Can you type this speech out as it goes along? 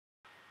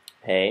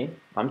Hey,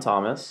 I'm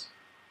Thomas.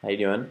 How you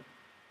doing?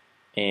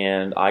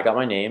 And I got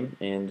my name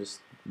in just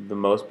the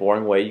most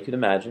boring way you could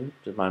imagine.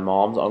 Just my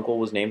mom's uncle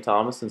was named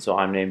Thomas, and so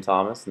I'm named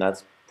Thomas, and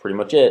that's pretty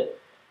much it.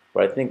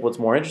 But I think what's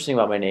more interesting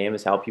about my name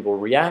is how people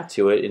react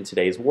to it in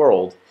today's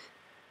world.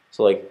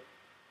 So, like,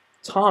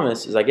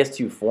 Thomas is, I guess,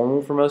 too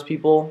formal for most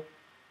people.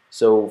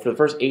 So, for the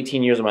first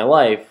 18 years of my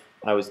life,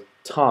 I was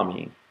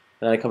Tommy. And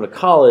then I come to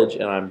college,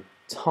 and I'm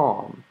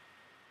Tom.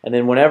 And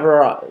then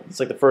whenever it's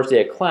like the first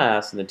day of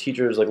class, and the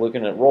teacher's like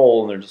looking at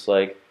roll, and they're just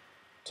like,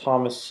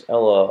 Thomas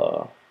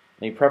Ella,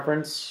 any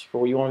preference for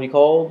what you want to be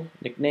called?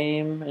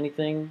 Nickname?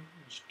 Anything?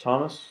 Just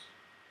Thomas?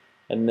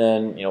 And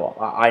then,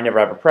 I never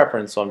have a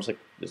preference, so I'm just like,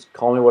 just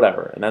call me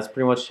whatever. And that's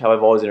pretty much how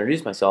I've always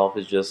introduced myself,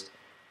 is just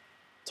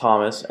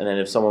Thomas. And then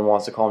if someone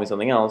wants to call me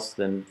something else,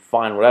 then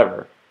fine,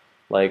 whatever.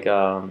 Like,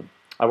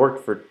 I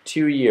worked for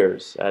 2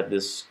 years at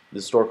this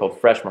store called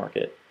Fresh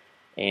Market.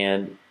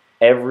 And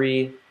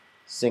every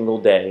single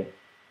day,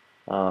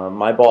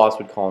 my boss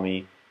would call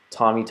me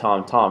Tommy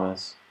Tom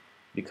Thomas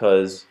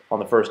because on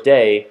the first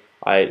day,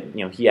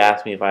 he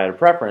asked me if I had a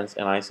preference,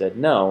 and I said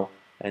no,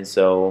 and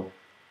so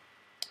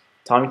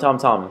Tommy Tom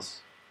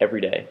Thomas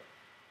every day.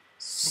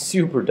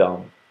 Super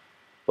dumb,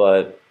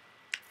 but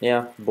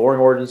yeah,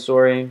 boring origin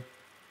story.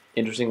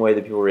 Interesting way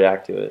that people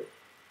react to it.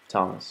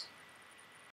 Thomas.